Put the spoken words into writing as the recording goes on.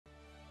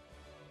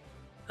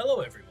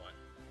Hello everyone,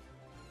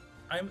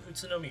 I'm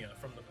Utsunomiya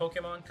from the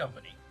Pokémon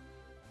Company.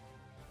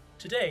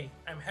 Today,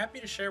 I'm happy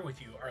to share with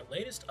you our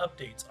latest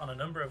updates on a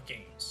number of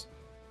games.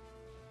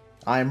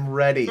 I'm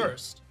ready.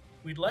 First,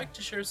 we'd like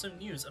to share some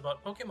news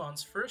about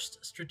Pokemon's first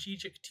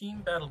strategic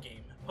team battle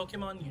game,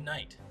 Pokémon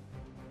Unite.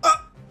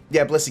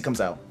 Yeah, Blissey comes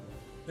out.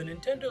 The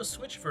Nintendo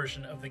Switch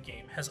version of the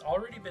game has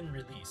already been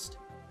released,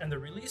 and the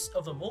release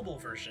of the mobile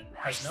version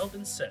has now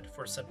been set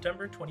for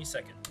September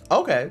 22nd.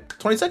 Okay,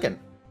 22nd.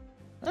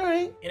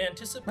 Alright. In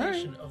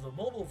anticipation of the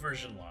mobile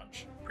version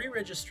launch,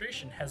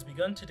 pre-registration has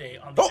begun today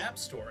on the App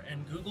Store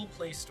and Google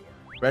Play Store.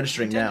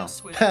 Registering Nintendo now.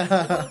 Switch and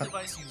mobile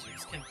device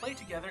users can play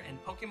together in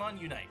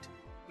Pokémon Unite.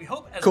 We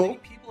hope as many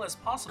people as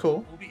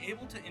possible will be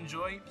able to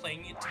enjoy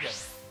playing it together.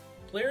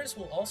 Players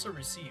will also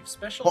receive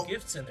special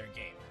gifts in their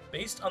game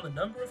based on the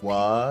number of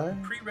people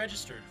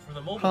pre-registered for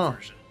the mobile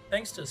version,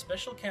 thanks to a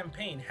special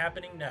campaign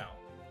happening now.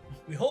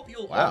 We hope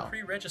you'll all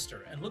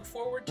pre-register and look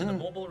forward to the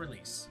mobile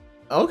release.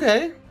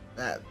 Okay.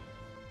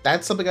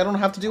 That's something I don't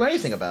have to do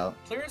anything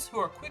about. Players who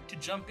are quick to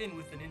jump in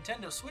with the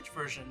Nintendo Switch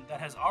version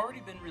that has already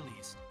been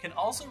released can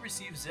also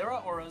receive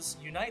Zeraora's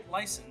Unite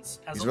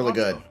license as a launch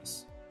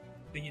bonus.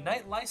 The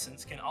Unite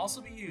license can also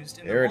be used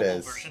in the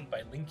mobile version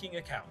by linking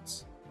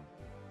accounts.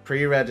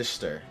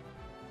 Pre-register.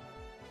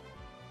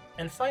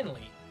 And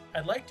finally,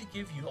 I'd like to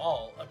give you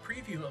all a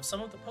preview of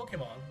some of the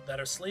Pokemon that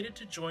are slated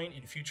to join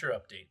in future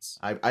updates.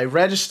 I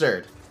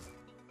registered.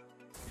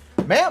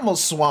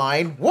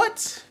 Mamoswine?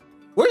 What?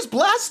 Where's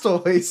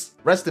Blastoise?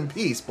 Rest in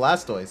peace,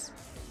 Blastoise.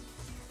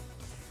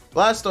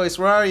 Blastoise,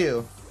 where are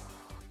you?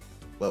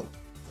 Whoa.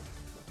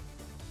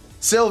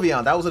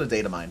 Sylveon, that wasn't a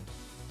data mine.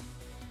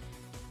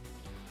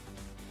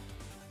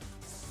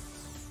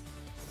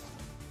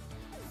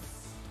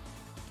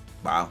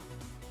 Wow.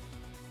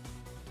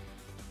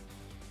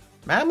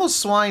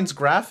 Mamoswine's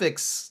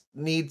graphics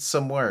need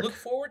some work. Look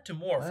forward to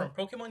more from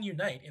Pokemon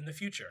Unite in the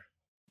future.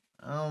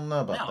 I don't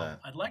know about that. Now,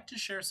 I'd like to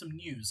share some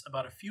news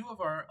about a few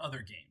of our other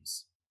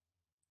games.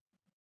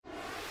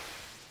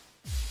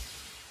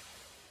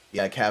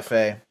 Yeah,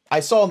 Cafe. I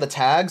saw in the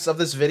tags of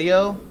this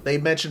video, they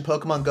mentioned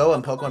Pokemon Go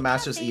and Pokemon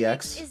Masters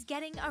EX. Is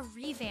getting a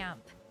revamp,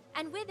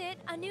 and with it,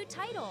 a new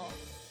title.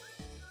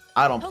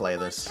 I don't play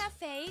this.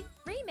 Cafe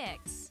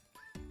Remix.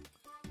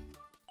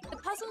 The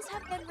puzzles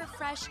have been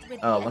refreshed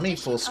with let me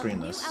full screen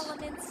new this.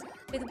 elements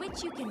with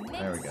which you can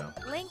mix,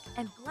 link,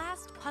 and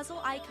blast puzzle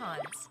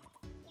icons.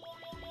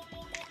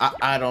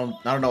 I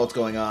don't know what's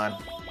going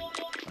on.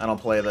 I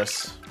don't play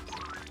this.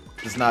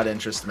 Does not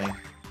interest me.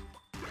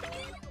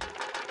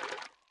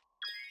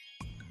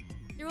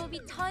 There will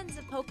be tons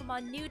of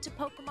Pokemon new to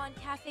Pokemon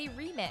Cafe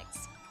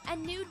Remix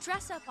and new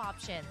dress-up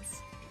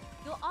options.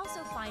 You'll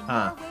also find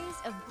more ways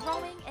of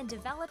growing and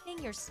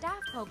developing your staff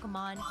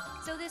Pokemon,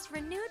 so this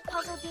renewed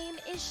puzzle game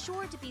is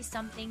sure to be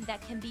something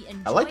that can be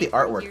enjoyed I like the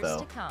artwork, for years though.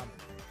 to come.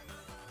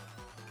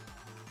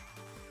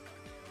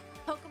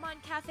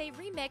 Pokemon Cafe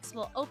Remix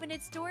will open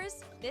its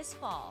doors this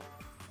fall.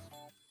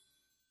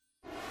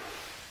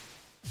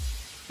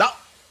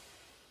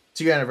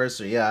 2-year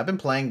anniversary. Yeah, I've been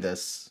playing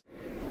this.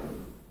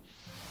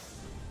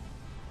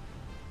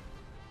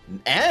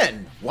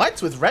 And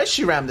what with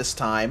Reshiram this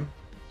time?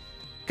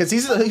 Because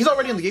he's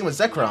already in the game with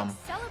Zekrom.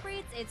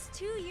 Celebrates its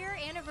 2-year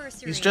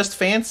anniversary. He's just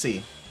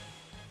fancy.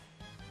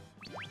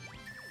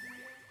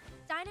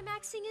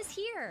 Dynamaxing is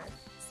here.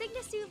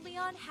 Signasuit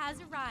Leon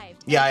has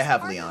arrived. Yeah, I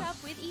have Leon.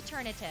 Up with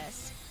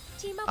Eternatus.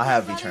 Team up I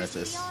have with brothers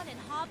Eternatus. Leon and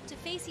Hop to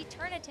face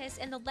Eternatus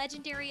in the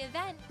legendary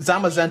event.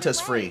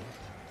 Zamazenta's free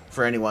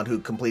for anyone who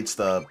completes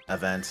the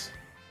event.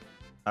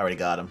 I already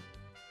got him.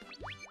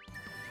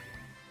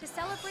 To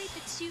celebrate the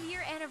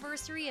 2-year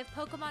anniversary of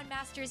Pokemon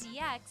Masters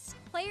EX,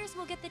 players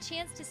will get the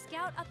chance to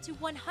scout up to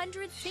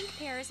 100 sync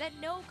pairs at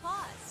no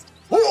cost.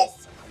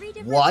 Plus, 3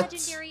 different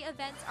legendary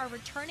events are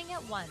returning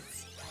at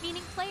once,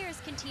 meaning players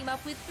can team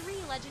up with 3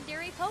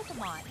 legendary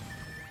Pokemon.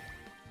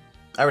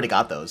 I already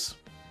got those.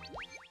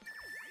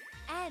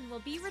 N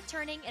will be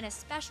returning in a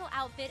special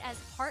outfit as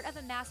part of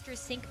a Master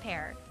Sync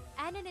pair.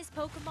 N and his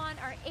Pokemon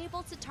are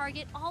able to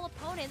target all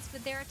opponents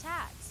with their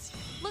attacks.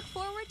 Look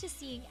forward to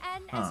seeing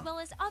N as well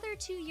as other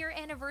 2-year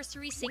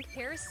anniversary sync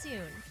pairs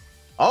soon.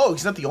 Oh,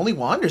 he's not the only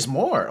one? There's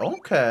more.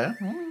 Okay.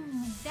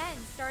 Then,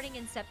 starting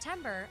in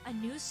September, a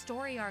new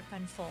story arc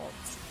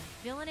unfolds.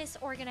 Villainous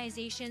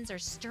organizations are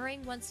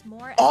stirring once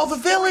more. All the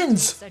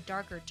villains! A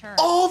darker turn.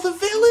 All the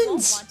villains! You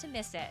won't want to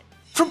miss it.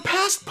 From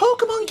past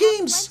Pokemon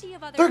games!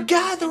 They're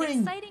gathering!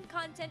 Exciting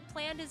content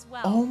planned as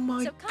well. Oh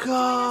my gosh!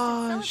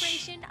 gosh! In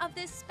celebration of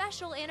this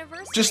special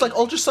anniversary. Just like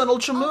Ultra Sun,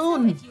 Ultra Moon!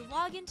 Also, if you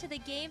log into the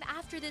game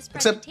after this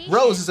Except presentation,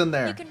 Rose is in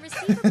there. You can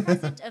receive a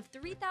present of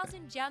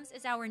 3,000 gems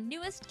as our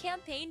newest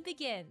campaign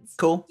begins.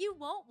 Cool. You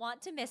won't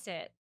want to miss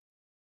it.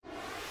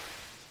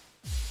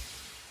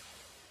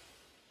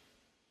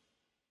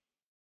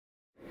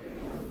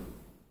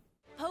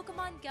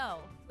 Pokemon Go,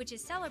 which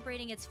is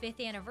celebrating its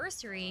 5th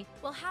anniversary,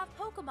 will have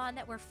Pokemon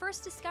that were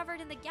first discovered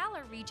in the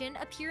Galar region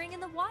appearing in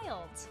the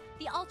wild.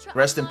 The Ultra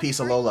Rest in peace,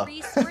 Alola.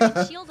 Sword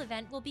and Shield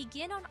event will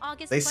begin on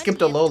August 20th, They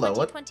skipped Alola.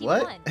 What?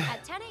 2021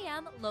 at 10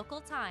 a.m.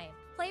 local time.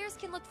 Players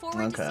can look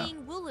forward to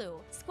seeing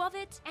Wooloo,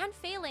 Squavit, and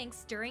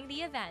Phalanx during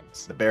the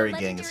event. The berry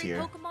gang is here.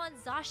 Pokemon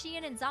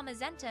Zacian and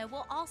Zamazenta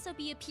will also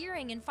be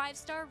appearing in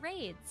 5-star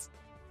raids.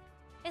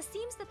 It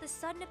seems that the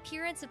sudden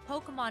appearance of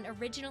Pokemon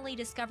originally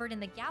discovered in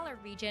the Galar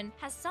region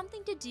has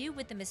something to do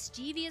with the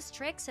mischievous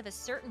tricks of a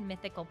certain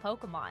mythical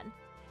Pokemon.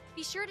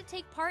 Be sure to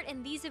take part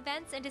in these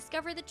events and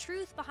discover the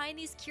truth behind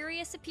these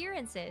curious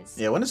appearances.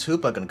 Yeah, when is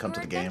Hoopa gonna come to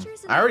the game?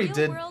 I already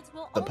did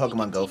the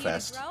Pokemon Go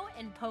Fest.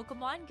 In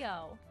Pokemon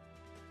Go.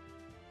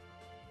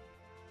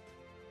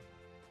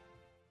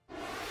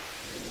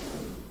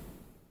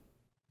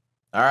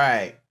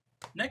 Alright.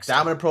 Next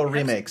Diamond up, Pearl we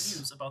have remakes.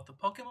 some news about the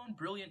Pokemon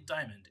Brilliant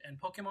Diamond and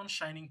Pokemon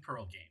Shining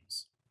Pearl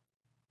games.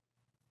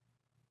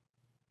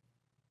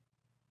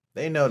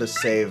 They know to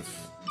save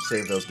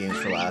those games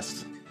for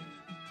last.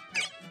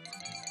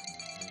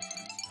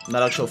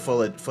 Not actual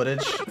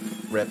footage.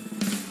 Rip.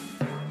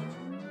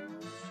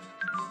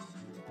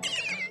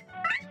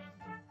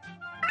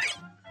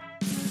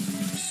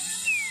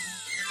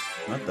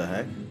 What the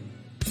heck?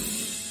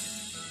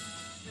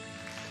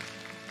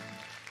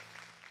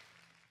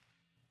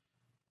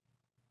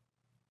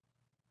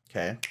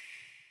 Okay.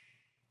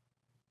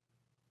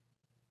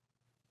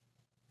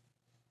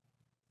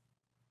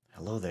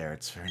 Hello there,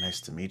 it's very nice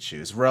to meet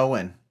you. It's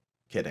Rowan.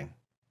 Kidding.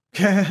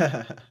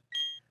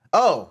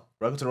 Oh!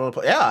 Welcome to the roller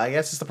play. Yeah, I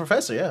guess it's the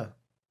professor, yeah.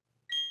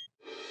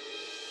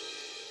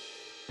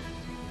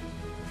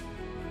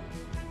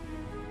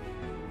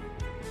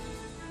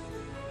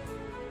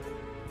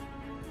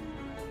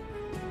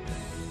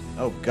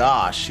 Oh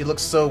gosh, he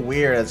looks so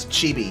weird as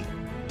Chibi.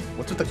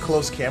 What's with the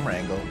close camera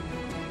angle?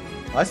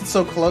 Why is it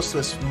so close to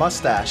his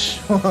mustache?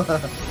 What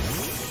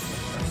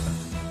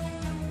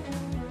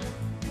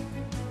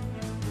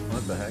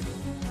the heck?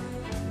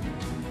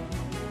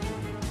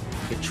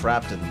 Get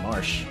trapped in the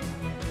marsh.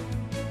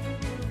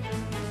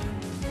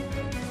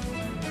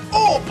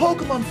 Oh,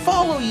 Pokemon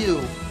follow you!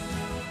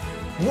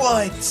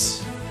 What?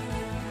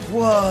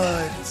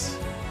 What?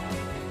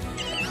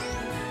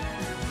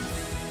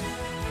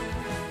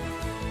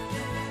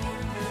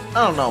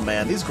 I don't know,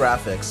 man. These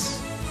graphics.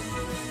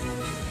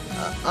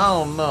 I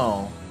don't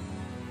know.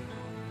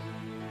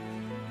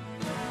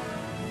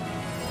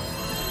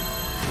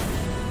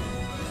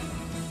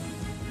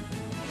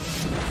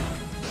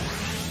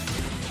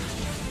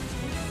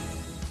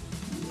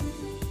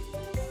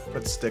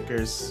 Put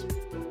stickers.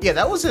 Yeah,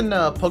 that was in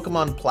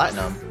Pokemon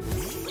Platinum.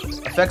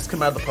 Effects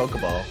come out of the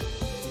Pokeball.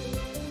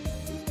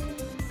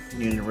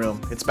 Union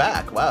Room. It's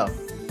back. Wow.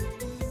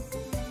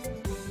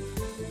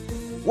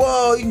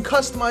 Whoa, you can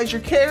customize your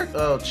character.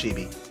 Oh,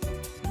 chibi.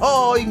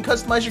 Oh, you can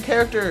customize your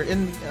character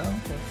in.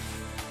 Oh, okay.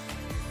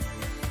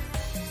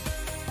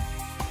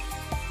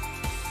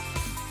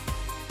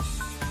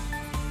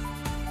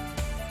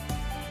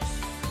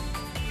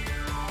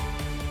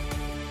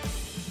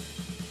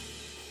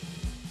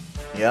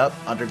 Yep,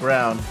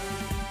 underground.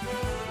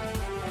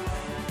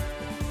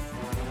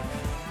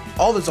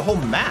 Oh, there's a whole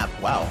map.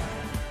 Wow.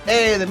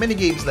 Hey, the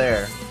minigame's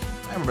there.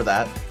 I remember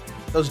that.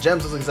 Those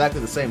gems look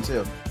exactly the same,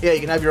 too. Yeah, you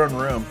can have your own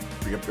room.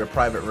 Your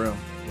private room.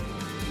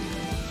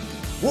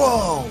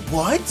 Whoa,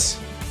 what?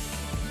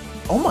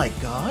 Oh my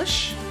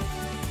gosh.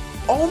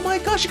 Oh my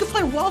gosh, you can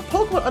find wild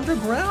Pokemon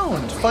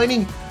underground.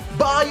 Finding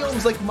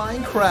biomes like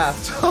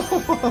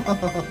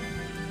Minecraft.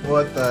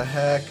 What the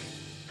heck?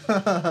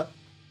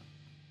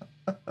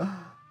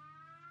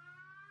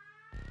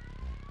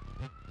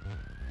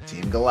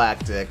 Team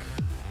Galactic.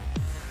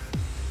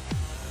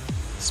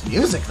 This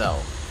music,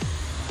 though.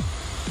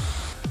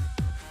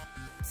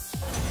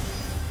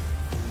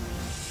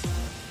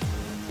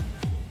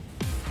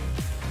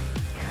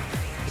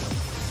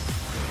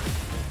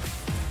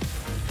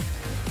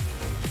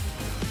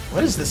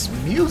 What is this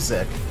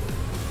music?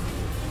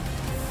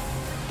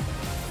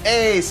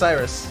 Hey,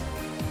 Cyrus.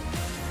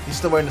 He's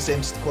still wearing the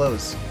same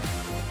clothes.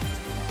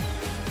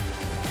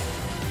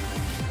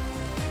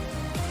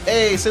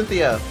 Hey,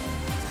 Cynthia.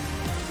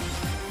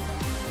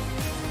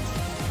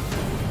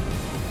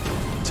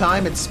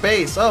 Time and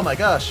space. Oh my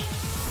gosh.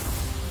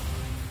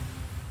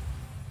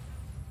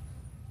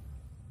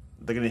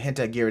 They're gonna hint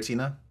at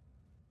Giratina.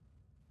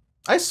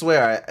 I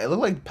swear, it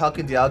looked like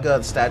Palkia Dialga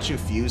and the statue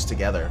fused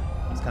together.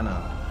 It's kind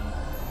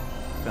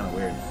of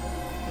weird.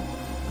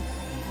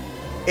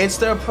 It's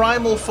their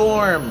primal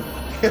form,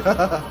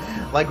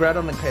 like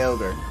Groudon and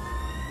Kyogre.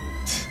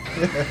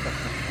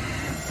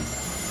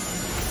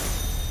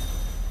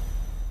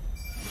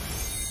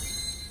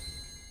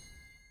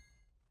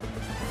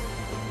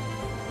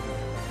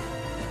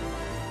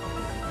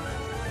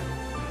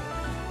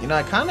 You know,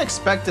 I kind of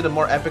expected a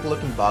more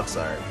epic-looking box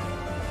art.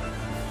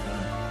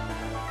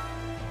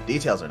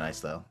 Details are nice,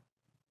 though.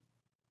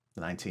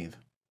 The 19th.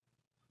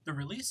 The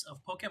release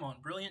of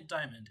Pokemon Brilliant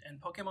Diamond and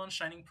Pokemon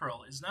Shining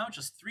Pearl is now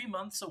just 3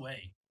 months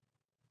away.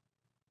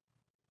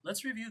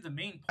 Let's review the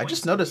main points. I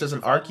just noticed there's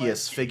an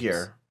Arceus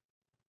figure,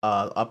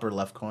 upper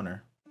left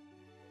corner.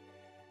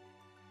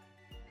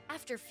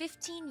 After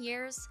 15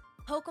 years,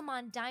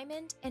 Pokemon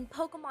Diamond and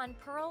Pokemon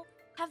Pearl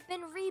have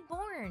been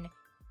reborn.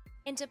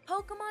 into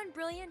Pokémon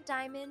Brilliant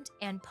Diamond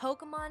and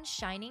Pokémon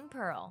Shining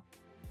Pearl.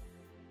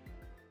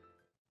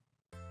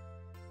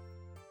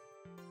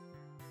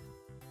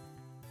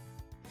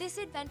 This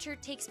adventure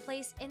takes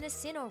place in the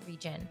Sinnoh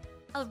region,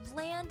 a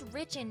land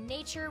rich in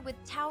nature with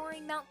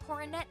towering Mount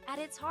Coronet at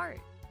its heart.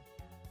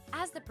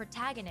 As the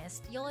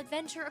protagonist, you'll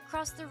adventure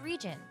across the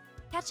region,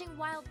 catching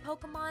wild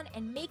Pokémon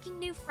and making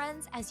new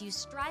friends as you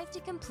strive to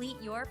complete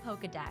your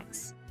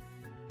Pokédex.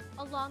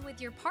 Along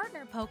with your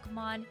partner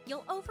Pokémon,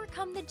 you'll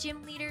overcome the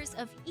gym leaders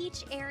of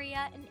each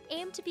area and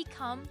aim to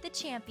become the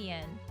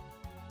champion.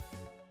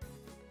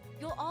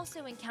 You'll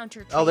also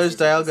encounter there's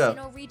Dialga.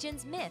 Sinnoh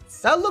region's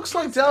myths. That looks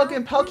like Dialga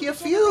and Palkia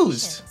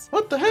fused.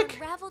 What the heck?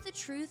 Unravel the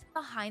truth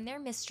behind their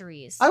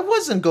mysteries. I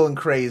wasn't going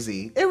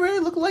crazy. It really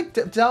looked like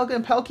Dialga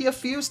and Palkia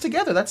fused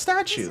together. That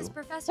statue. This is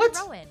Professor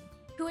Rowan,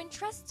 who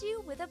entrusts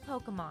you with a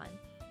Pokémon.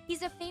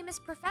 He's a famous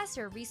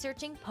professor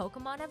researching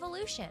Pokémon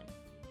evolution.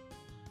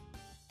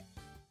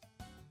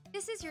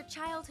 This is your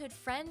childhood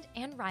friend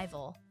and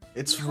rival.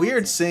 It's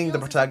weird seeing the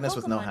protagonist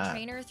with no hat.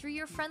 Trainer through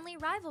your friendly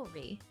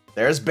rivalry.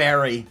 There's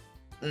Barry.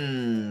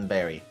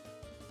 Barry.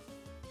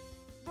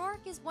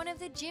 Rourke is one of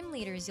the gym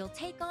leaders you'll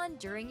take on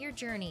during your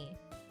journey.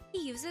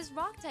 He uses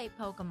Rock-type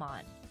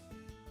Pokémon.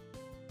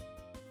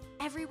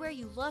 Everywhere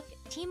you look,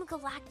 Team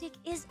Galactic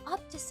is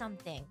up to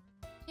something.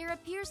 There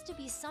appears to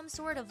be some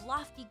sort of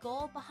lofty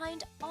goal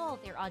behind all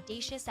their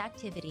audacious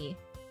activity.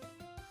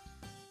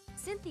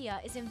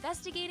 Cynthia is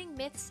investigating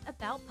myths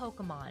about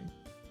Pokémon.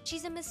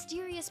 She's a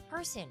mysterious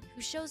person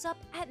who shows up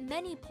at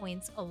many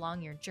points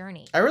along your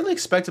journey. I really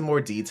expected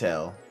more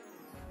detail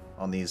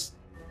on these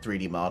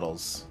 3D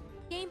models.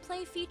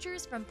 Gameplay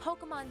features from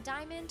Pokémon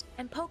Diamond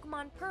and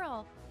Pokémon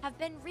Pearl have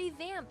been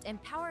revamped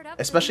and powered up.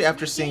 Especially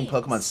after seeing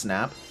Pokémon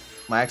Snap,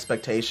 my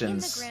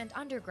expectations in the Grand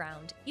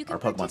Underground, you can are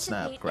Pokémon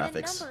Snap graphics.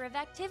 In a number of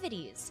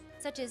activities,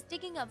 such as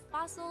digging up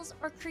fossils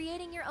or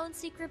creating your own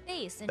secret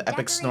base and the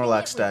epic decorating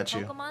Snorlax it statue.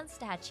 with Pokémon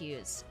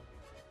statues.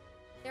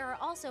 There are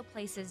also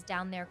places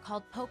down there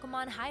called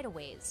Pokémon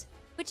Hideaways,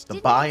 which the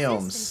didn't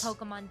biome exist in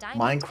Pokémon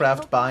Diamond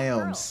Minecraft and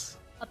Pokémon biomes.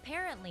 Pearl.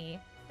 Apparently,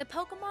 the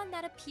Pokémon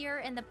that appear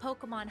in the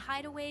Pokémon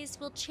Hideaways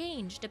will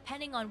change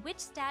depending on which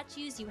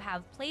statues you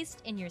have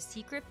placed in your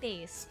secret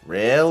base.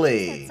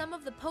 Really? Some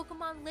of the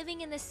Pokémon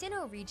living in the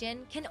Sinnoh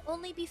region can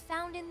only be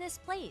found in this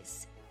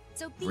place.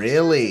 So be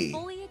really? sure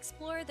to fully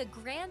explore the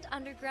Grand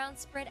Underground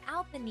spread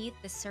out beneath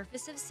the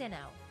surface of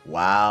Sinnoh.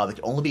 Wow, they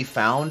can only be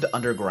found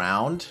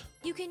underground?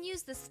 You can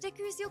use the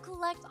stickers you'll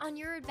collect on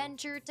your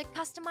adventure to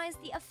customize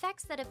the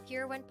effects that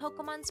appear when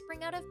Pokémon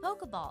spring out of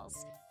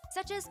Pokeballs,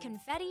 such as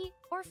confetti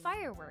or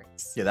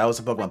fireworks. Yeah, that was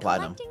a Pokemon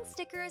Platinum. Collecting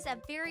stickers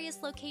at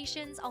various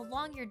locations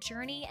along your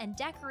journey and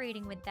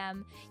decorating with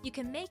them, you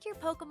can make your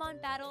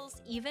Pokemon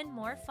battles even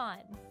more fun.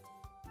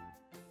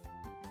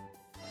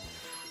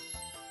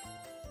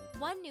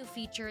 One new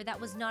feature that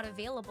was not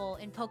available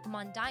in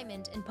Pokemon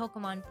Diamond and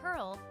Pokemon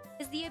Pearl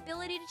is the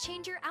ability to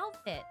change your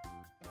outfit.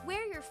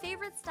 Wear your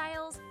favorite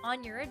styles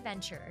on your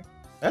adventure.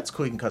 That's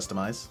cool, you can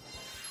customize.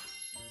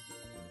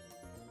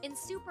 In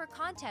Super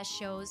Contest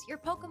shows, your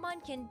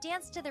Pokemon can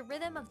dance to the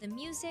rhythm of the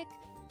music.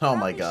 Oh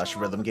my gosh,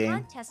 rhythm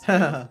game.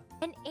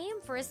 And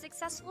aim for a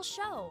successful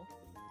show.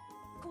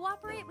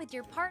 Cooperate with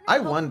your partner. I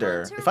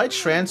wonder if I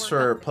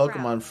transfer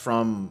Pokemon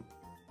from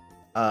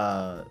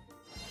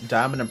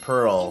Diamond and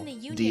Pearl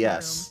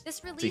DS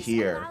to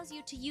here,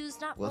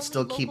 will it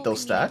still keep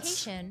those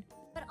stats?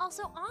 But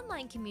also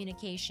online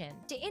communication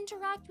to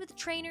interact with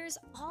trainers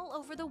all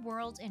over the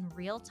world in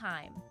real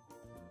time.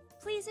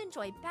 Please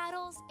enjoy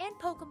battles and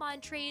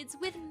Pokemon trades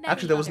with many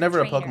Actually, there was never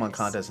trainers. a Pokemon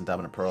contest in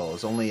Diamond and Pearl. It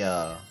was only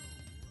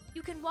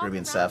you can walk Ruby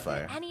and around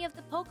Sapphire. with any of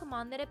the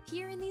Pokemon that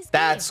appear in these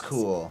That's games.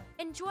 cool.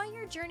 Enjoy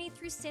your journey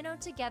through Sinnoh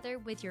together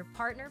with your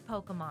partner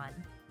Pokemon.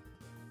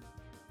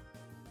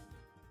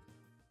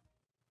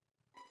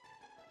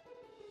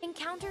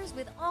 Encounters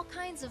with all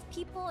kinds of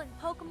people and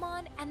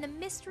Pokemon and the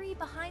mystery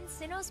behind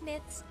Sinnoh's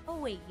myths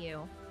await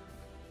you.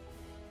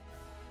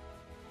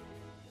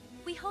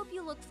 We hope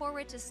you look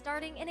forward to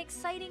starting an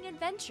exciting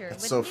adventure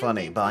That's with so new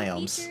funny, gameplay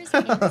biomes. features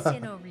in the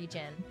Sinnoh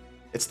region.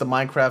 It's the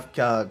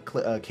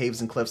Minecraft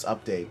Caves and Cliffs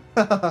update.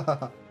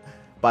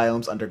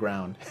 Biomes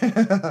underground.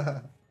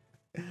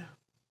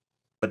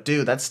 But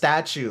dude, that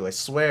statue, I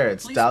swear,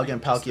 it's Dialga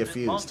and Palkia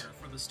fused.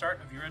 For the start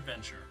of your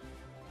adventure.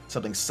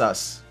 Something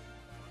sus.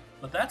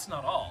 But that's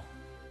not all.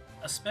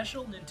 A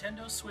special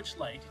Nintendo Switch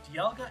Lite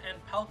Dialga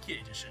and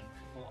Palkia edition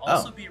will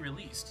also be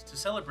released to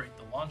celebrate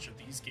the launch of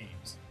these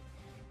games.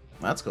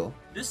 That's cool.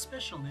 This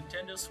special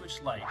Nintendo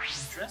Switch Lite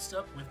is dressed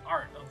up with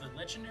art of the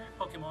legendary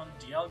Pokemon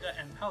Dialga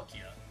and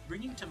Palkia,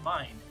 bringing to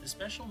mind the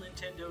special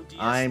Nintendo DS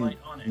Lite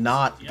Onyx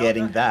not Dialga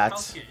getting and that.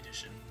 Palkia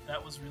edition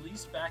that was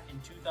released back in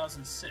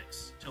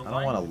 2006 to I don't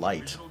align want a with the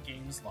light. original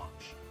game's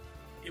launch.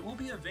 It will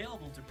be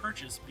available to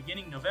purchase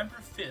beginning November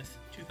 5th,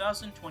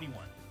 2021.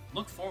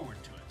 Look forward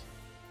to it.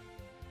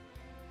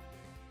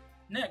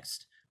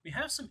 Next, we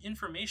have some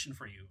information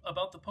for you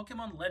about the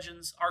Pokemon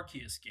Legends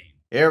Arceus game.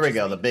 Here we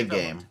go, the big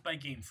game. By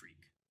Game Freak.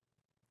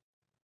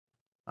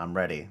 I'm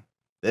ready.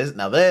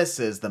 This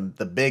is the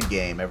big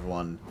game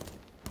everyone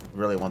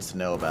really wants to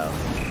know about.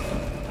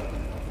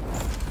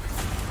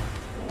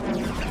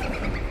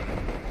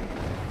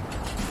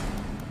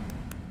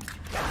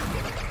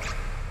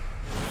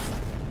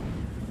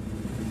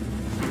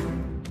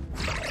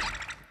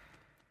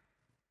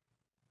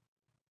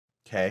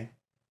 Okay.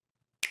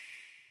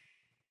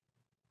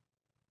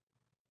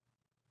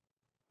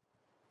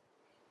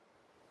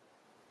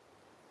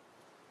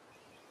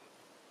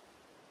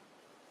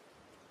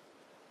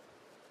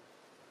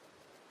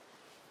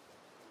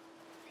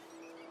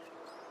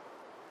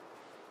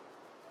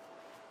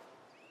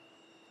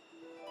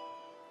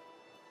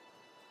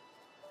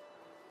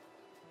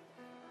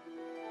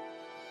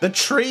 The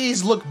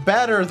trees look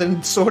better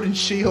than Sword and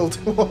Shield.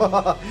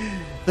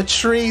 The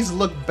trees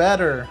look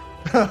better.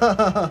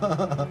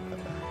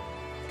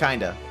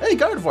 Kinda. Hey,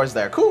 Gardevoir's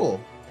there. Cool.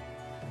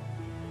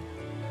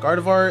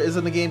 Gardevoir is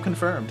in the game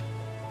confirmed.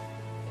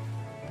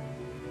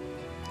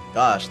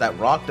 Gosh, that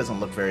rock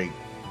doesn't look very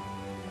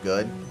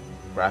good,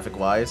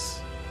 graphic-wise.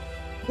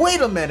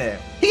 Wait a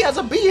minute! He has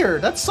a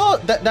beard! That's so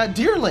that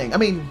deerling. I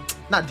mean,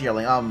 not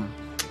deerling.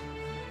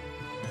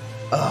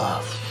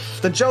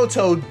 The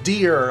Johto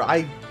deer.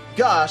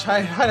 Gosh, how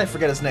did I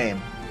forget his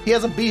name? He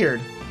has a beard.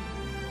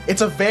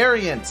 It's a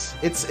variant.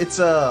 It's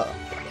a,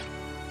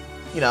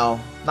 you know,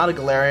 not a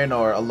Galarian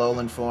or a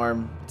Alolan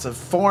form. It's a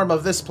form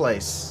of this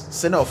place,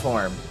 Sinnoh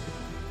form,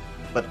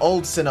 but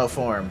old Sinnoh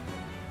form.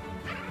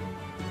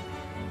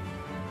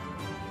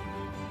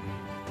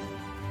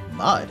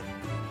 Mud.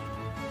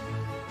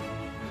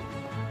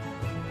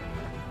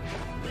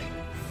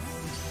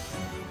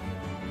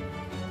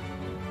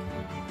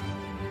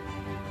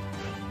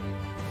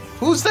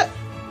 Who's that?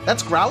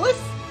 That's Growlithe?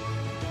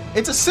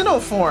 It's a Sinnoh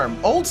form.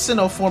 Old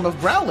Sinnoh form of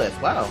Growlithe.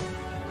 Wow.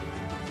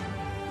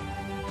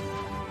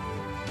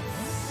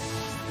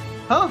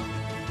 Huh.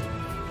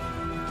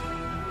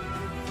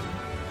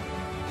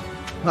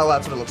 Well,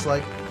 that's what it looks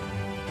like.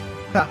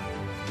 Huh.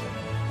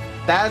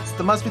 That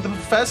must be the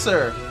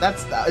professor.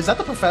 Is that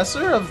the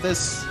professor of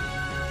this?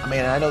 I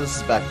mean, I know this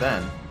is back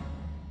then.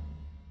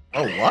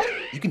 Oh, what?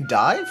 You can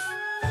dive?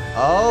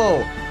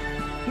 Oh.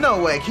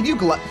 No way. Can you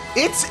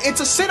It's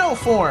a Sinnoh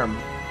form.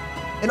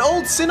 An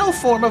old Sinnoh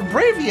form of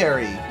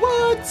Braviary.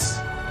 What?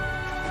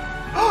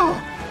 Oh,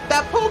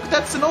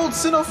 that's an old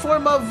Sinnoh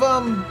form of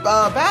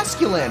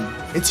Basculin.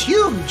 It's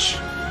huge.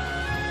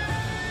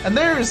 And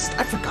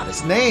I forgot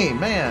his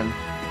name, man.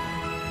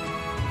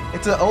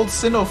 It's an old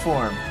Sinnoh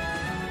form.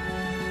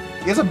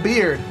 He has a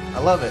beard. I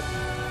love it.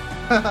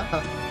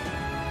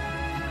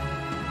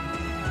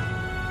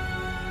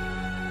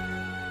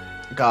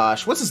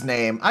 Gosh, what's his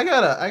name? I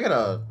gotta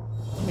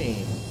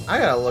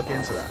look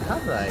into that. How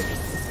did I?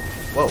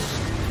 Whoa.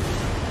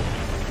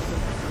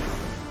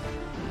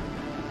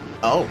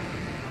 Oh.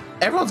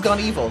 Everyone's gone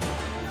evil.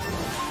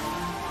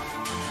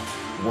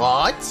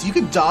 What? You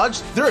can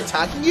dodge? They're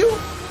attacking you?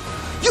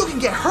 You can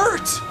get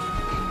hurt!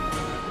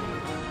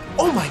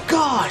 Oh my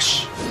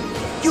gosh!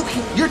 Your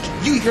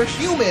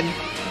human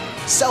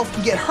self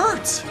can get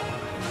hurt!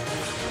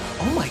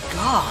 Oh my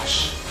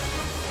gosh!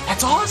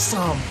 That's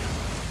awesome!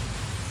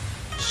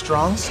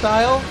 Strong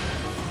style?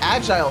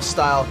 Agile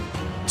style?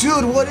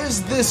 Dude, what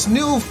is this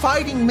new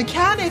fighting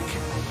mechanic?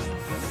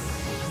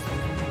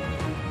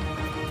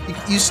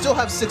 You still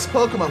have 6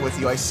 Pokemon with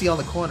you, I see on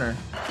the corner.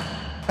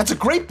 That's a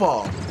Great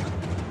Ball!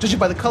 Judging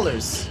by the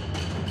colors.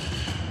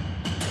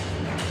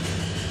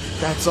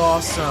 That's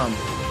awesome.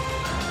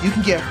 You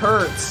can get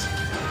hurt.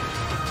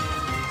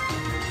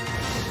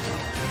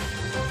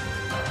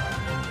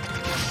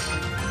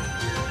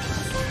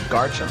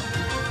 Garchomp.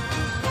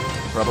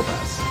 Rubber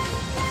Pass.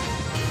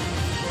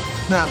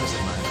 Nah, I'm just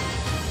mine.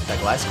 That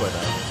Gliscor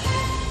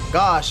though.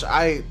 Gosh,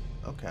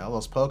 okay, all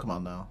those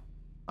Pokemon though.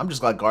 I'm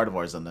just glad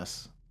Gardevoir's in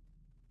this.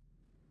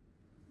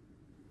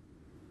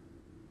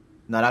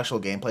 Not actual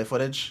gameplay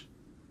footage.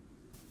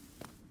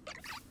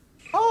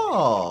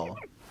 Oh!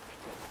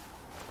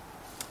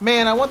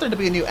 Man, I want there to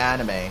be a new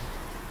anime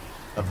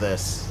of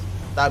this.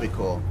 That'd be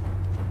cool.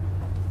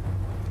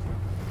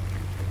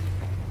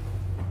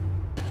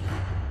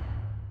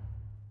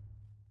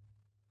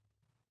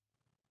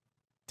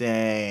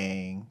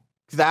 Dang.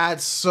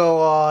 That's so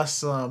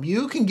awesome.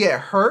 You can get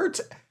hurt?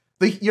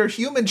 Your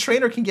human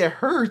trainer can get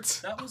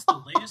hurt? That was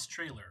the latest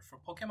trailer for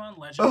Pokémon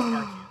Legend of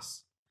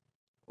Arceus.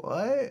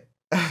 What?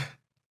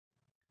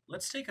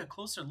 Let's take a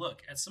closer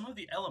look at some of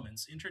the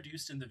elements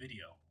introduced in the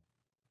video.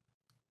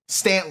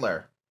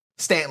 Stantler.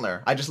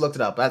 I just looked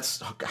it up.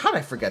 How did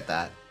I forget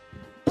that?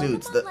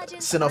 Dude, the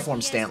Sinnoh form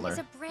Stantler. Is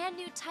a brand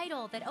new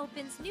title that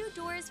opens new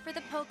doors for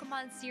the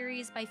Pokemon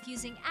series by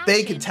fusing action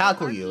they can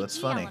tackle you. That's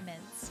funny.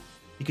 Elements.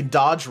 You can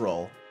dodge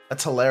roll.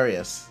 That's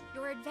hilarious.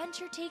 Your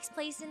adventure takes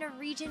place in a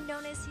region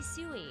known as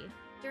Hisui,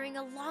 during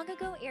a long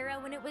ago era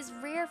when it was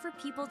rare for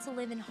people to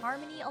live in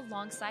harmony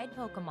alongside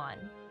Pokemon.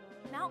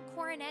 Mount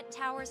Coronet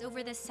towers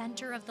over the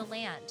center of the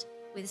land,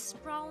 with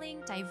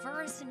sprawling,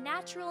 diverse,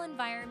 natural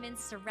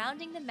environments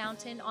surrounding the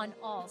mountain on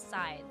all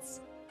sides.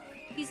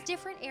 These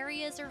different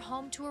areas are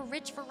home to a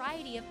rich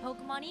variety of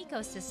Pokemon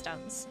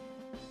ecosystems.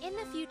 In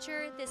the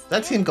future, this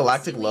that Team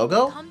Galactic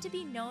logo? come to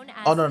be known as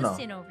Oh no the no.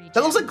 Sinnoh region.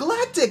 That looks like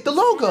Galactic, the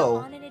logo.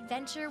 On an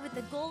adventure with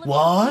the goal of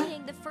What?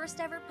 completing the first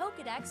ever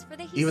Pokédex for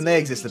the Hisui Even they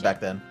existed region. back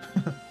then.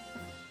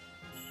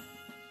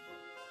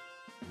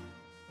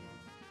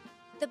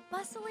 The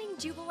bustling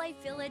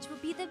Jubilife Village will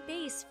be the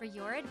base for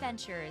your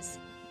adventures.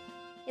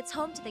 It's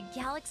home to the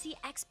Galaxy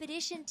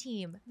Expedition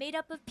Team, made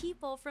up of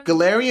people from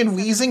Galarian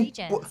various other Weezing?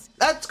 regions.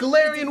 That's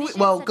Galarian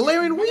well,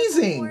 Galarian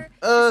Weezing.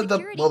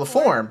 The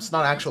forms,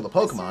 not actual the The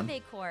Pokemon.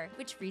 Survey Corps,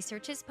 which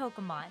researches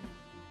Pokemon.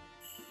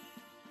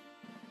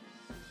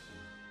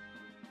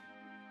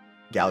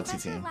 Galaxy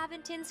Professor Team.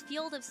 Laventon's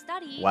field of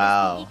study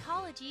Wow. is the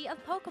ecology of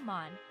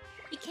Pokemon.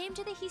 He came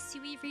to the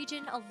Hisui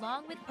region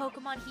along with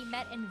Pokemon he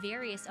met in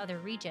various other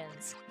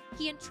regions.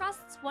 He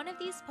entrusts one of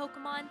these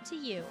Pokemon to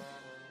you.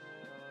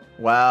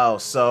 Wow,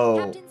 so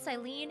Captain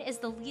Silene is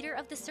the leader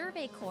of the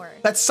Survey Corps.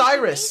 that's She may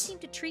Cyrus. seem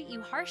to treat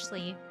you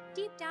harshly.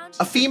 Deep down,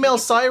 A she's female a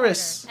big supporter,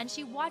 Cyrus. and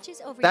she watches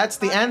over That's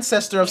your the progress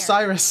ancestor with of care.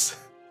 Cyrus.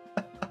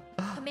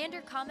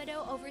 Commander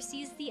Kamado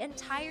oversees the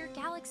entire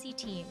Galaxy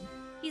team.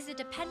 He's a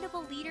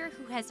dependable leader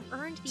who has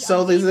earned the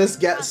So there's this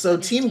unwavering trust so of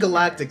his Team team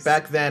Galactic members.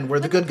 back then were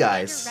the When good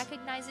commander guys.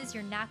 recognizes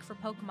your knack for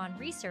Pokemon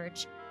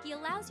research, he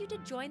allows you to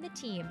join the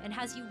team and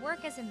has you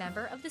work as a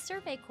member of the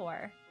Survey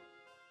Corps.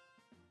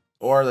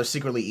 Or they're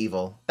secretly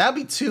evil. That'd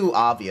be too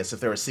obvious if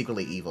they were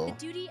secretly The evil.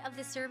 duty of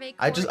the Survey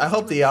Corps I is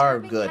hope to they are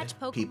observe and good catch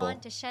Pokemon people.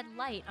 to shed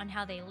light on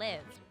how they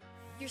live.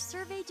 Your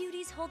survey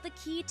duties hold the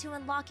key to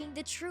unlocking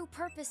the true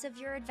purpose of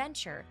your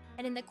adventure,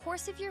 and in the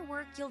course of your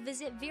work, you'll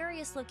visit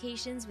various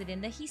locations within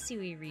the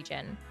Hisui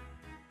region.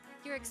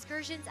 Your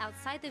excursions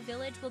outside the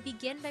village will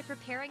begin by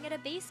preparing at a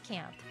base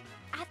camp.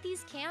 At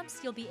these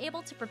camps, you'll be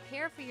able to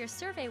prepare for your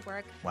survey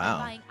work Wow.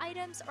 by buying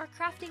items or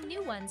crafting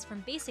new ones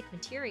from basic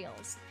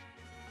materials.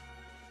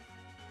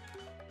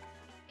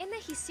 In the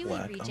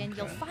Hisui region,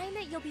 you'll okay. find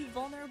that you'll be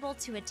vulnerable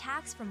to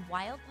attacks from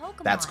wild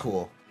Pokemon. That's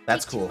cool.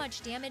 That's Take cool. too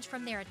much damage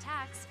from their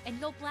attacks, and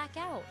you'll black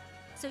out.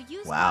 So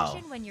use Wow.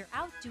 caution when you're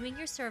out doing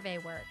your survey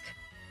work.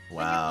 Wow.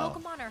 When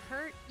your Pokemon are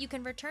hurt, you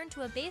can return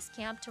to a base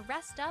camp to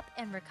rest up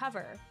and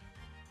recover.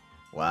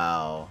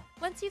 Wow.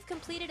 Once you've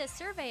completed a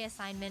survey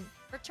assignment,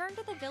 return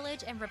to the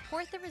village and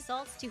report the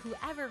results to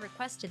whoever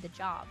requested the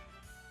job.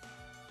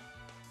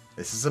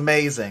 This is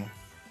amazing.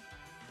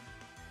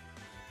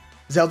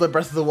 Zelda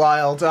Breath of the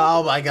Wild.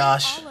 Oh my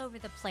gosh. All over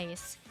the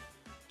place.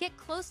 Get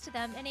close to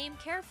them and aim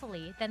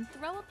carefully, then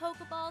throw a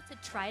Pokeball to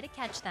try to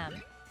catch them.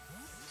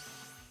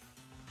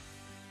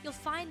 You'll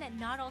find that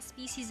not all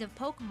species of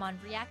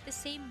Pokemon react the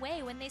same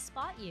way when they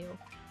spot you.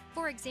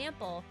 For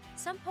example,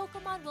 some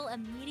Pokemon will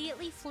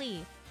immediately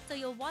flee, so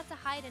you'll want to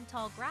hide in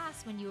tall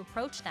grass when you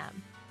approach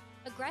them.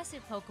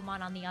 Aggressive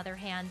Pokemon, on the other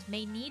hand,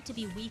 may need to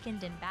be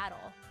weakened in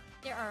battle.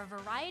 There are a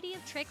variety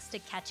of tricks to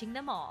catching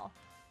them all.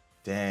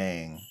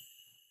 Dang.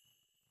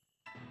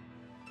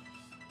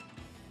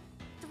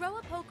 Throw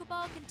a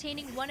Pokeball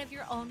containing one of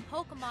your own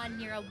Pokemon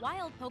near a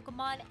wild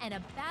Pokemon and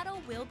a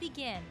battle will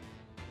begin.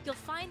 You'll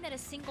find that a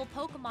single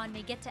Pokemon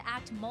may get to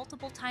act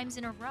multiple times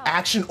in a row.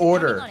 Action depending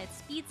order. on its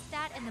speed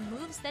stat and the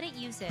moves that it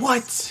uses.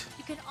 What?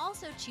 You can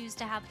also choose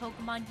to have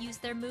Pokemon use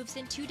their moves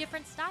in two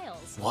different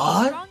styles.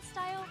 What? Strong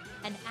style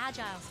and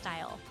agile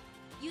style.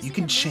 Using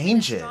can a move in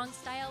change a it. strong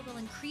style will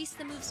increase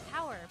the move's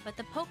power, but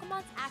the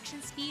Pokemon's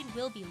action speed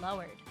will be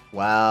lowered. Using a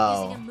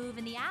Wow. move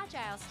in the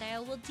agile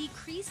style will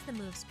decrease the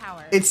move's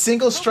power. It's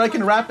single strike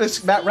and Pokemon's rapid action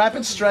speed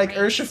will be strike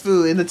raised.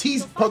 Urshifu in the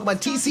You'll find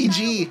Pokemon strong style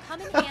TCG. will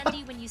come in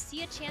handy when you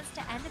see a chance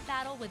to end a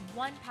battle with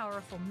one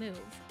powerful move.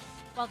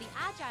 While the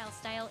agile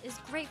style is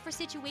great for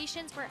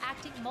situations where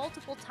acting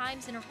multiple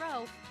times in a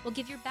row will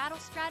give your battle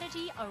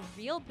strategy a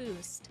real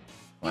boost.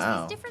 Use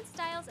Wow. these different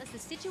styles as the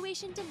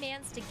situation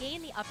demands to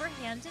gain the upper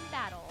hand in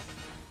battle.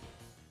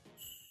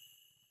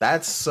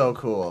 That's so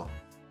cool.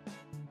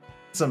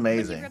 It's When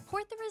amazing. you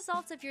report the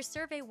results of your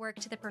survey work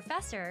to the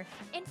professor,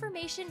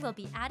 information will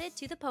be added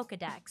to the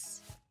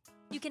Pokédex.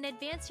 You can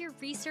advance your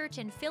research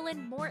and fill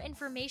in more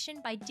information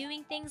by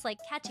doing things like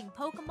catching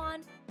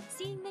Pokemon,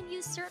 seeing them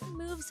use certain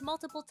moves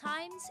multiple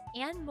times,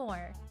 and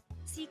more.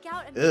 Seek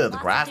out and meet Ew, the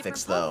lots of graphics,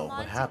 different though. Pokemon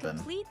What to happened?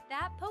 complete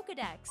that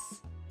Pokédex.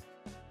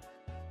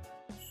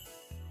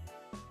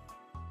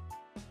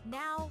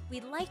 Now,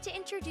 we'd like to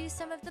introduce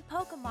some of the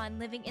Pokemon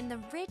living in the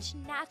rich,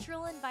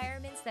 natural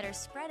environments that are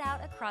spread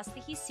out across the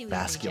Hisui region.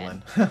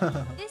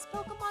 Basculin. This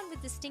Pokemon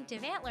with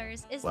distinctive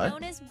antlers is What?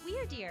 known as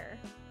Weirdeer.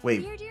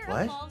 Wait, Weirdeer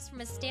what? evolves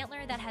from a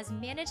Stantler that has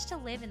managed to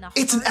live in the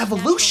It's an harsh natural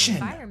evolution!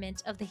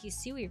 environment of the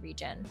Hisui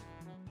region.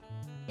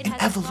 It An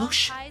has strong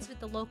evolution! ties with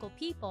the local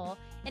people,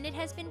 and it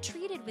has been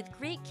treated with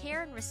great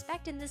care and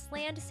respect in this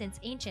land since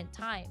ancient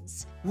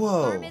times.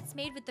 Whoa. Garments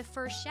made with the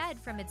fur shed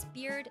from its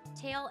beard,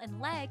 tail, and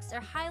legs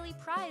are highly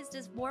prized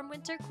as warm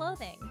winter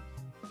clothing.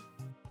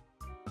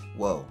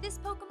 Whoa. This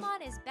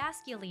Pokemon is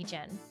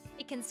Basculegion.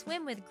 It can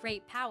swim with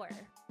great power.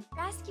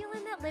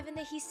 Basculin that live in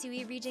the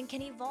Hisui region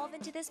can evolve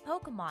into this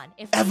Pokemon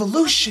if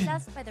evolution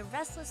possessed by the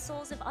restless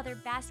souls of other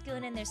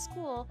Basculin in their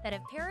school that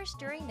have perished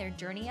during their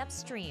journey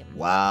upstream.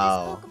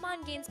 Wow. This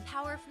Pokemon gains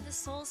power from the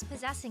souls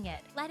possessing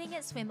it, letting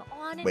it swim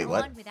on and Wait,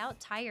 on without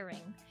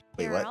tiring.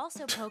 Wait, There what? are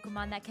also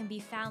Pokemon that can be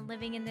found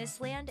living in this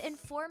land in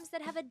forms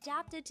that have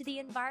adapted to the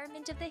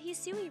environment of the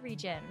Hisui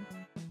region.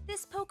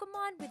 This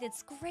Pokemon, with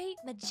its great,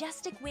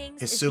 majestic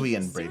wings, Hisuian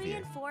is the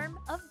Braviary. Hisuian form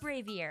of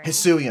Braviary.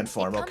 Hisuian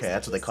form, It comes okay,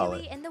 that's what they call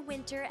Hisui it. in the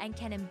winter and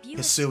can imbue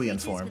its Hisuian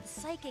creatures form. with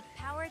psychic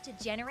power to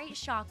generate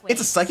shockwaves.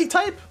 It's a psychic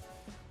type?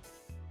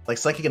 Like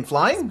psychic and This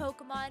flying?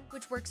 Pokemon,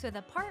 which works with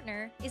a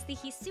partner, is the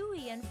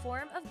Hisuian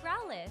form of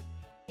Growlithe.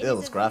 It Ew, is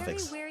those a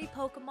graphics. very wary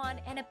Pokemon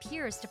and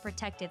appears to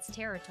protect its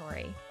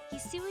territory.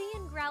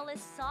 Hisuian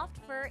Growlithe's soft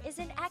fur is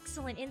an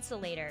excellent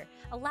insulator,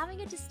 allowing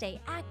it to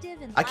stay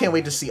active and I can't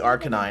wait to vibrant see even in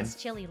Arcanine. this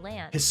chilly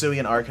land.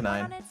 Hisuian The head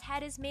Arcanine. on its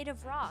head is made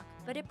of rock,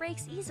 but it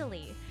breaks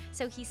easily,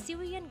 so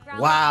Hisuian Growlithe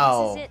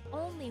Wow. uses it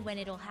only when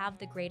it'll have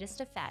the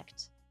greatest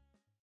effect.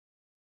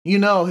 You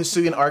know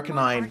Hisuian Pokemon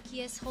Arcanine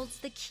Arceus holds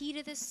the key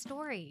to this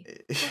story.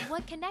 But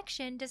what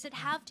connection does it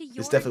have to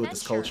your is definitely with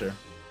this adventure? culture.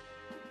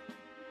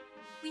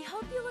 We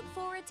hope you look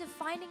forward to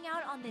finding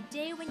out on the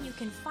day when you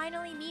can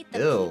finally meet the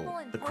Ew, people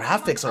and the Pokemon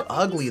graphics are of the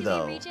ugly, Hisui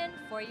though. region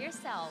for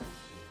yourself.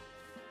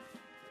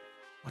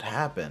 What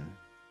happened?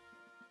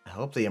 I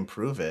hope they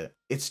improve it.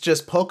 It's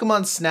just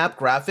Pokemon Snap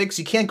graphics.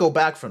 You can't go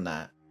back from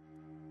that.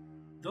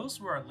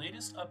 Those were our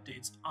latest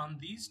updates on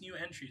these new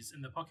entries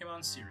in the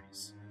Pokemon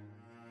series.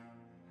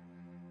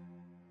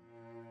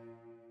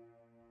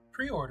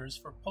 Pre-orders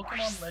for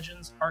Pokemon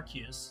Legends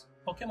Arceus,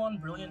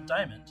 Pokemon Brilliant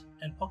Diamond,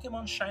 and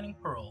Pokemon Shining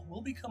Pearl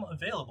will become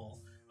available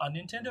on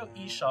Nintendo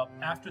eShop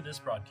after this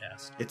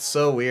broadcast. It's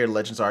so weird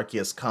Legends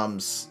Arceus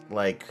comes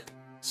like We'd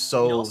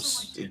so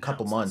also like to a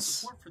couple announce that months.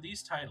 support for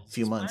these titles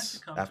few is planned months to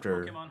come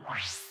after- to Pokemon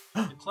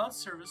Home, the cloud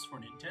service for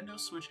Nintendo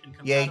Switch and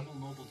Yay.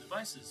 compatible mobile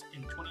devices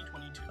in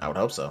 2022. I would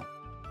hope so.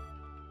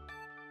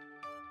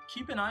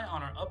 Keep an eye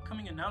on our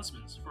upcoming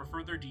announcements for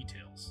further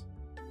details.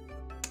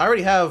 I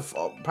already have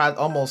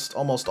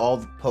almost all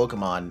the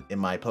Pokemon in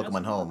my As Pokemon for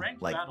the Home.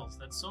 ranked Like, battles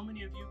that so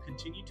many of you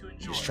continue to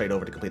enjoy, just trade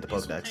over to complete the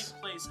these will Pokedex.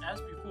 take place as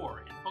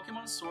before in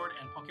Pokemon Sword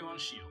and Pokemon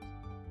Shield.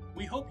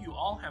 We hope you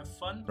all have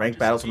fun. Ranked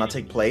battles will not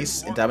take participating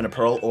place in more Diamond and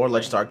Pearl or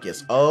Legends competitive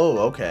Arceus. playing. Oh,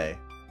 okay.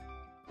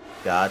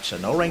 Gotcha.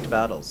 No ranked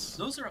battles.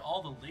 Those are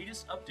all the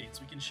latest updates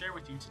we can share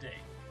with you today.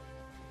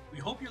 We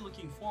hope you're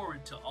looking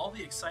forward to all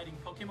the exciting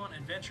Pokemon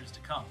adventures to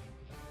come.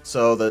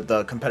 So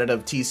the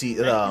competitive TC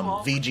Thank you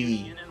all for tuning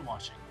VG in and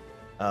watching.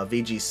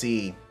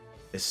 VGC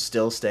is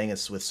still staying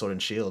with Sword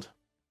and Shield.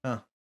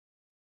 Huh.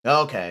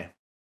 Okay.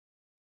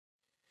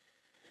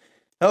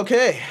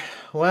 Okay.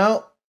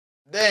 Well,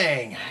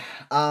 dang.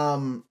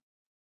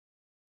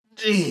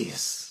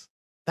 Jeez.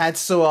 That's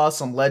so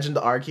awesome. Legend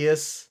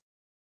Arceus.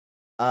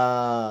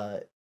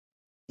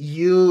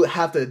 You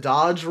have to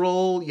dodge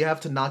roll, you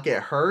have to not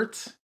get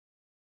hurt.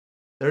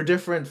 There are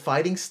different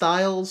fighting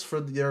styles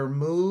for your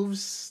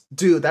moves.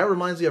 Dude, that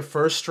reminds me of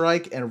First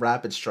Strike and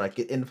Rapid Strike.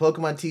 In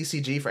Pokemon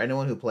TCG, for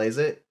anyone who plays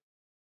it,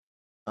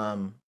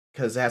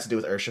 because it has to do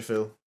with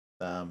Urshifu.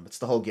 It's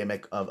the whole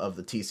gimmick of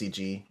the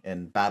TCG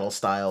and battle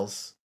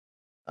styles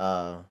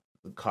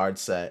card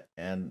set.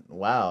 And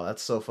wow,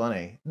 that's so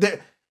funny.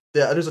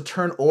 There's a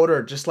turn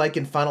order, just like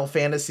in Final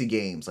Fantasy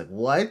games. Like,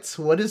 what?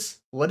 What is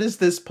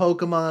this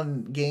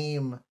Pokemon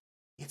game?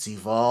 It's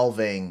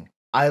evolving.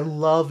 I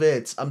love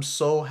it. I'm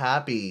so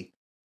happy.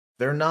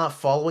 They're not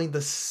following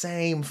the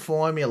same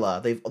formula.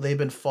 They've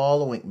been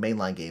following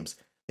mainline games.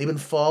 They've been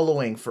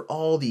following for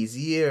all these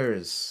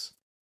years.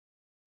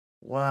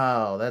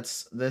 Wow,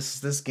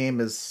 this game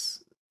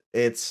is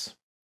it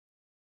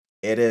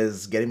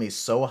is getting me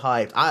so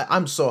hyped.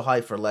 I'm so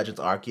hyped for Legends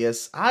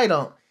Arceus.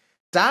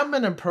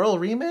 Diamond and Pearl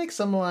remakes.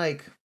 I'm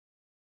like,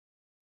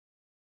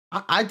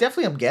 I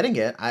definitely am getting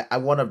it. I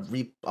want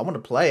to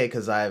play it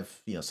because I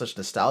have such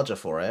nostalgia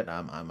for it.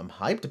 I'm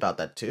hyped about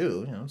that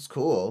too. It's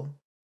cool.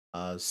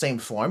 Same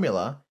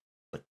formula,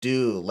 but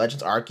dude,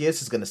 Legends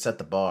Arceus is gonna set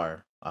the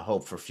bar. I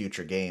hope for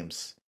future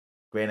games.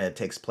 Granted, it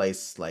takes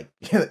place like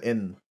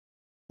in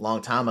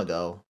long time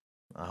ago.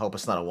 I hope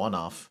it's not a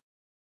one-off.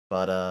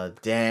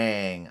 But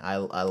dang, I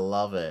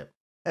love it.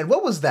 And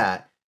what was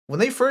that? When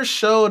they first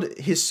showed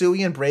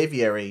Hisuian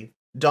Braviary,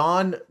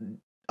 Dawn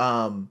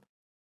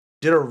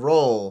did a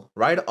roll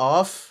right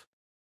off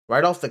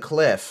the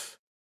cliff.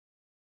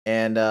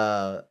 And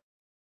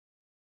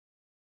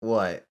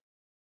what?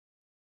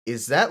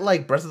 Is that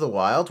like Breath of the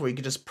Wild where you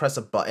can just press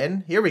a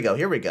button? Here we go.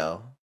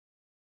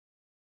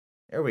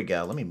 There we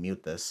go. Let me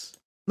mute this.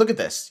 Look at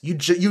this. You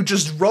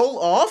just roll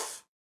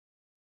off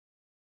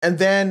and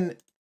then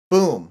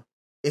boom.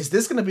 Is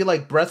this going to be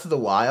like Breath of the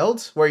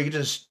Wild where you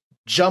just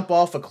jump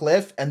off a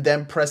cliff and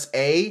then press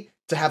A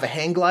to have a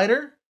hang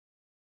glider?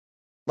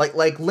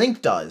 Like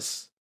Link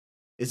does.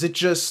 Is it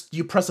just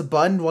you press a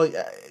button while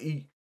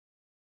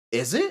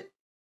is it?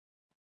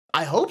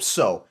 I hope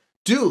so.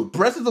 Dude,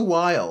 Breath of the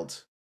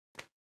Wild.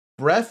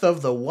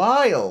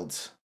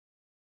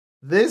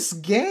 This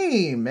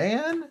game,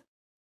 man.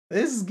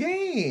 This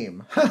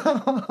game.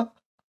 I'm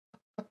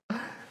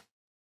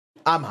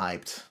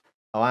hyped.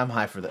 Oh, I'm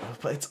hyped for that.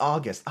 But it's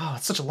August. Oh,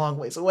 it's such a long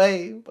ways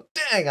away. But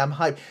dang, I'm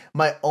hyped.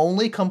 My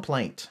only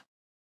complaint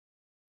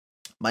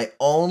are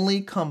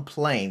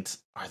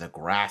the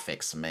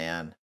graphics,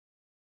 man.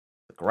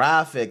 The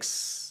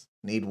graphics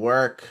need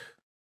work.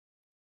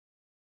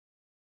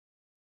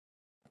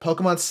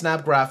 Pokemon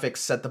Snap graphics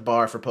set the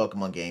bar for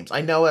Pokemon games.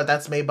 I know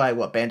that's made by,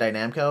 what, Bandai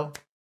Namco?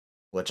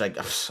 Which I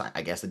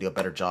guess they do a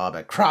better job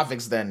at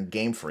graphics than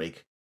Game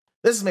Freak.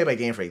 This is made by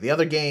Game Freak. The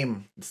other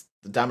game,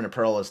 the Diamond and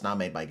Pearl, is not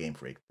made by Game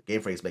Freak.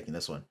 Game Freak is making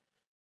this one.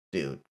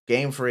 Dude,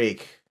 Game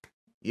Freak,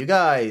 you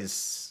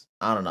guys,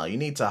 I don't know, you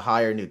need to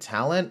hire new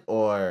talent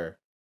or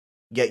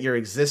get your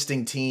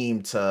existing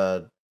team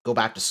to go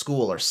back to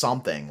school or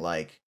something.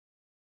 Like,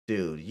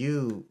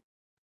 dude,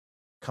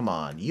 come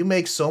on. You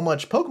make so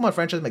much, Pokemon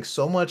franchise makes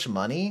so much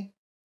money.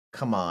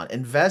 Come on,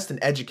 invest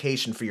in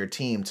education for your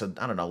team to,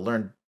 I don't know,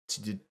 learn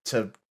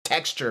to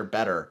texture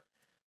better.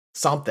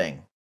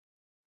 Something.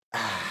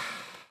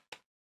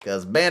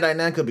 Because Bandai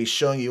Namco be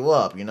showing you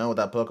up, you know, with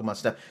that Pokemon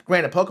Snap.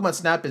 Granted, Pokemon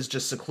Snap is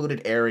just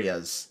secluded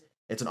areas.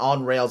 It's an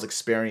on-rails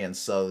experience,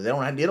 so they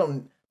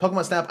don't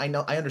Pokemon Snap, I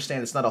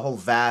understand it's not a whole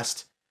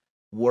vast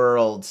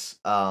world,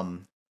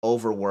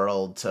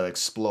 overworld to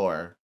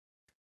explore.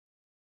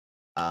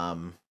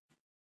 But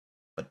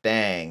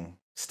dang,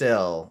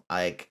 still,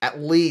 like,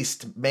 at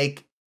least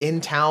make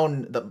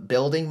in-town the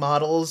building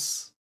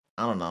models,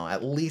 I don't know,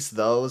 at least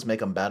those, make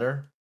them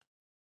better.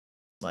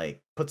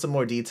 Like, put some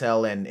more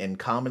detail in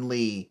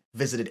commonly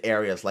visited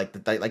areas like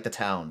the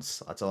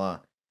towns. That's a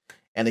lot.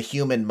 And the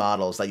human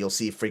models that you'll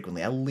see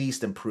frequently. At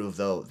least improve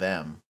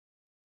them.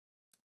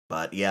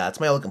 But yeah, that's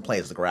my only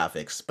complaint is the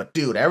graphics. But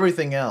dude,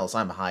 everything else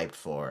I'm hyped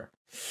for.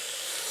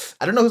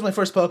 I don't know who's my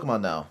first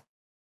Pokemon though.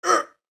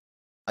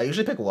 I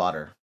usually pick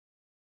Water.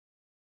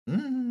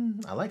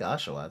 I like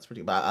Oshawott. It's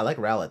pretty. But I like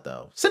Rowlet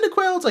though.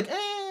 Cyndaquil's like,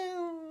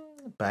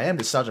 But I am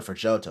nostalgic for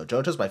Johto.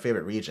 Johto's my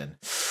favorite region.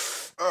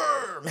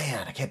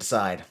 Man, I can't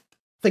decide.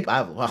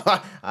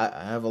 I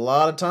have a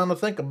lot of time to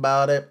think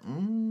about it.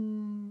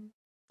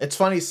 It's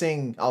funny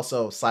seeing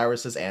also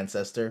Cyrus's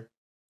ancestor,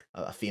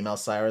 a female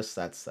Cyrus.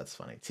 That's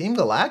funny. Team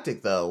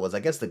Galactic though was,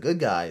 I guess, the good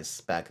guys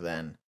back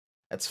then.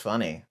 That's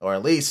funny, or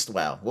at least,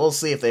 well, we'll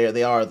see if they're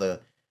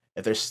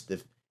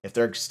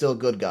still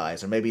good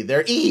guys, or maybe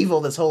they're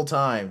evil this whole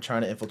time,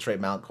 trying to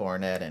infiltrate Mount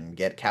Coronet and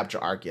capture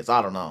Arceus.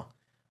 I don't know.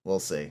 We'll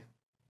see.